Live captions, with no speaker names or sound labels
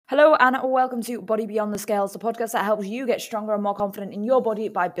Hello and welcome to Body Beyond the Scales, the podcast that helps you get stronger and more confident in your body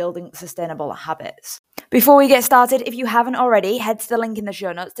by building sustainable habits. Before we get started, if you haven't already, head to the link in the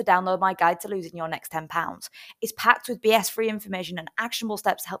show notes to download my guide to losing your next 10 pounds. It's packed with BS-free information and actionable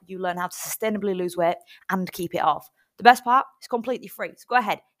steps to help you learn how to sustainably lose weight and keep it off. The best part, it's completely free, so go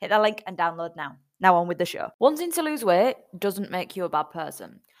ahead, hit that link and download now. Now on with the show. Wanting to lose weight doesn't make you a bad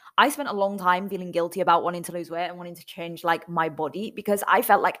person. I spent a long time feeling guilty about wanting to lose weight and wanting to change my body because I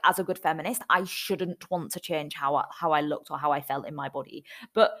felt like as a good feminist, I shouldn't want to change how I looked or how I felt in my body.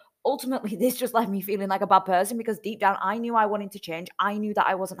 But ultimately, this just left me feeling like a bad person because deep down, I knew I wanted to change. I knew that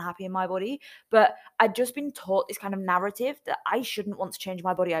I wasn't happy in my body, but I'd just been taught this kind of narrative that I shouldn't want to change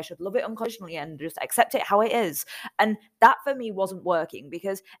my body. I should love it unconditionally and just accept it how it is. And that for me wasn't working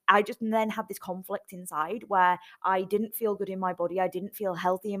because I just then had this conflict inside where I didn't feel good in my body. I didn't feel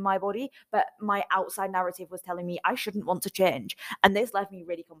healthy in my body, but my outside narrative was telling me I shouldn't want to change. And this left me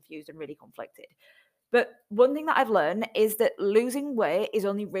really confused and really conflicted. But one thing that I've learned is that losing weight is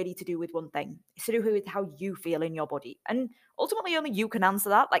only really to do with one thing. It's to do with how you feel in your body. And ultimately, only you can answer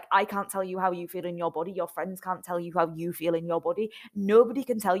that. Like, I can't tell you how you feel in your body. Your friends can't tell you how you feel in your body. Nobody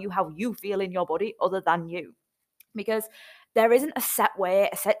can tell you how you feel in your body other than you. Because there isn't a set way,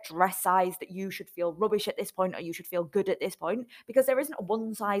 a set dress size that you should feel rubbish at this point or you should feel good at this point, because there isn't a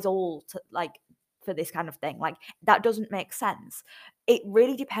one size all to for this kind of thing. Like, that doesn't make sense. It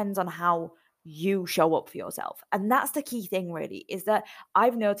really depends on how you show up for yourself. And that's the key thing, really, is that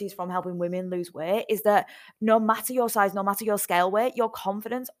I've noticed from helping women lose weight is that no matter your size, no matter your scale weight, your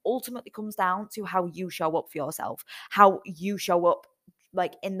confidence ultimately comes down to how you show up for yourself, how you show up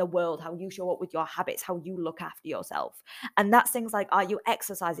in the world, how you show up with your habits, how you look after yourself. And that's things like, are you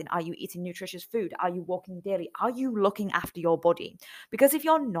exercising? Are you eating nutritious food? Are you walking daily? Are you looking after your body? Because if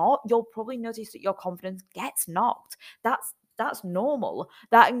you're not, you'll probably notice that your confidence gets knocked. That's normal.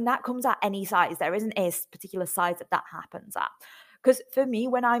 That comes at any size. There isn't a particular size that happens at. Because for me,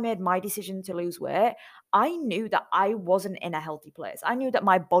 when I made my decision to lose weight, I knew that I wasn't in a healthy place. I knew that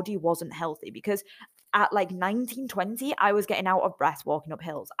my body wasn't healthy because at 19, 20, I was getting out of breath walking up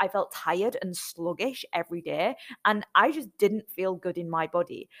hills. I felt tired and sluggish every day, and I just didn't feel good in my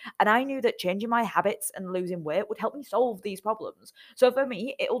body. And I knew that changing my habits and losing weight would help me solve these problems. So for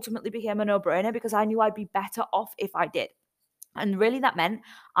me, it ultimately became a no-brainer because I knew I'd be better off if I did. And really, that meant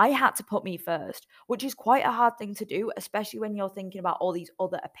I had to put me first, which is quite a hard thing to do, especially when you're thinking about all these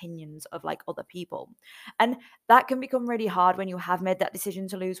other opinions of other people. And that can become really hard when you have made that decision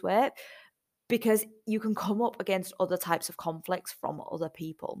to lose weight, because you can come up against other types of conflicts from other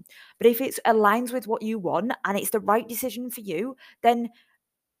people. But if it aligns with what you want and it's the right decision for you, then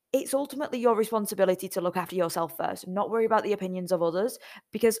it's ultimately your responsibility to look after yourself first and not worry about the opinions of others,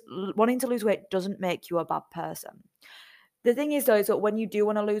 because wanting to lose weight doesn't make you a bad person. The thing is, though, is that when you do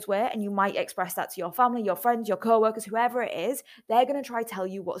want to lose weight and you might express that to your family, your friends, your coworkers, whoever it is, they're going to try tell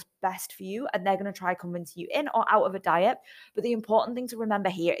you what's best for you and they're going to try convince you in or out of a diet. But the important thing to remember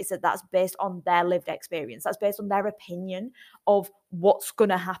here is that that's based on their lived experience. That's based on their opinion of what's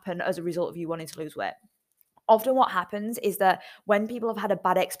going to happen as a result of you wanting to lose weight. Often what happens is that when people have had a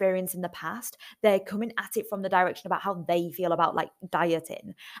bad experience in the past, they're coming at it from the direction about how they feel about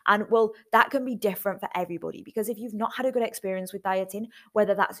dieting. And well, that can be different for everybody, because if you've not had a good experience with dieting,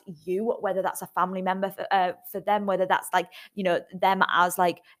 whether that's you, whether that's a family member for them, whether that's them as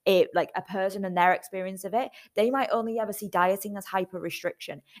a person and their experience of it, they might only ever see dieting as hyper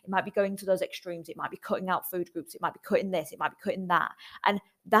restriction. It might be going to those extremes. It might be cutting out food groups. It might be cutting this. It might be cutting that. And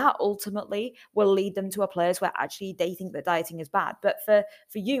that ultimately will lead them to a place where actually they think that dieting is bad. But for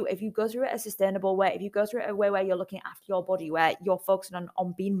you, if you go through it a sustainable way, if you go through it a way where you're looking after your body, where you're focusing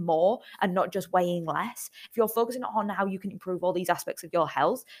on being more and not just weighing less, if you're focusing on how you can improve all these aspects of your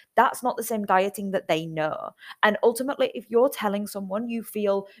health, that's not the same dieting that they know. And ultimately, if you're telling someone you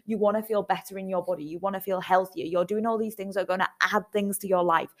want to feel better in your body, you want to feel healthier, you're doing all these things that are going to add things to your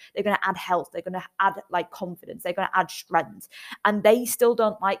life. They're going to add health. They're going to add confidence. They're going to add strength. And they still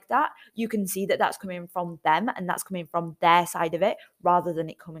don't like that. You can see that that's coming from them and that's coming from their side of it rather than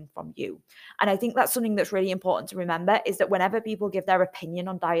it coming from you. And I think that's something that's really important to remember, is that whenever people give their opinion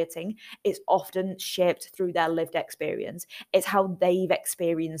on dieting, it's often shaped through their lived experience. It's how they've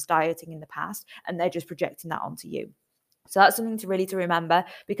experienced dieting in the past, and they're just projecting that onto you. So that's something to remember,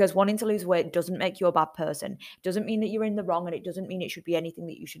 because wanting to lose weight doesn't make you a bad person. It doesn't mean that you're in the wrong, and it doesn't mean it should be anything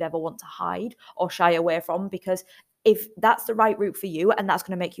that you should ever want to hide or shy away from, because if that's the right route for you and that's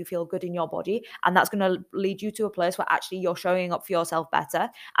going to make you feel good in your body and that's going to lead you to a place where actually you're showing up for yourself better,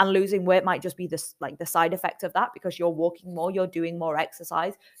 and losing weight might just be the side effect of that, because you're walking more, you're doing more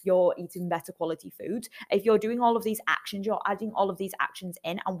exercise, you're eating better quality food. If you're doing all of these actions, you're adding all of these actions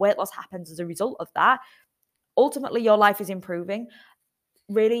in, and weight loss happens as a result of that, ultimately your life is improving.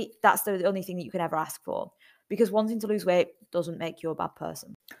 Really, that's the only thing that you can ever ask for, because wanting to lose weight doesn't make you a bad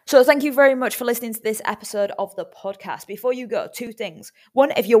person. So thank you very much for listening to this episode of the podcast. Before you go, 2 things.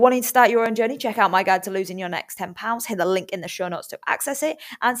 1, if you're wanting to start your own journey, check out my guide to losing your next 10 pounds. Hit the link in the show notes to access it.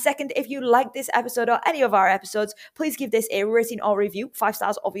 And 2nd, if you like this episode or any of our episodes, please give this a rating or review. 5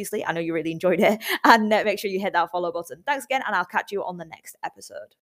 stars, obviously. I know you really enjoyed it. And make sure you hit that follow button. Thanks again, and I'll catch you on the next episode.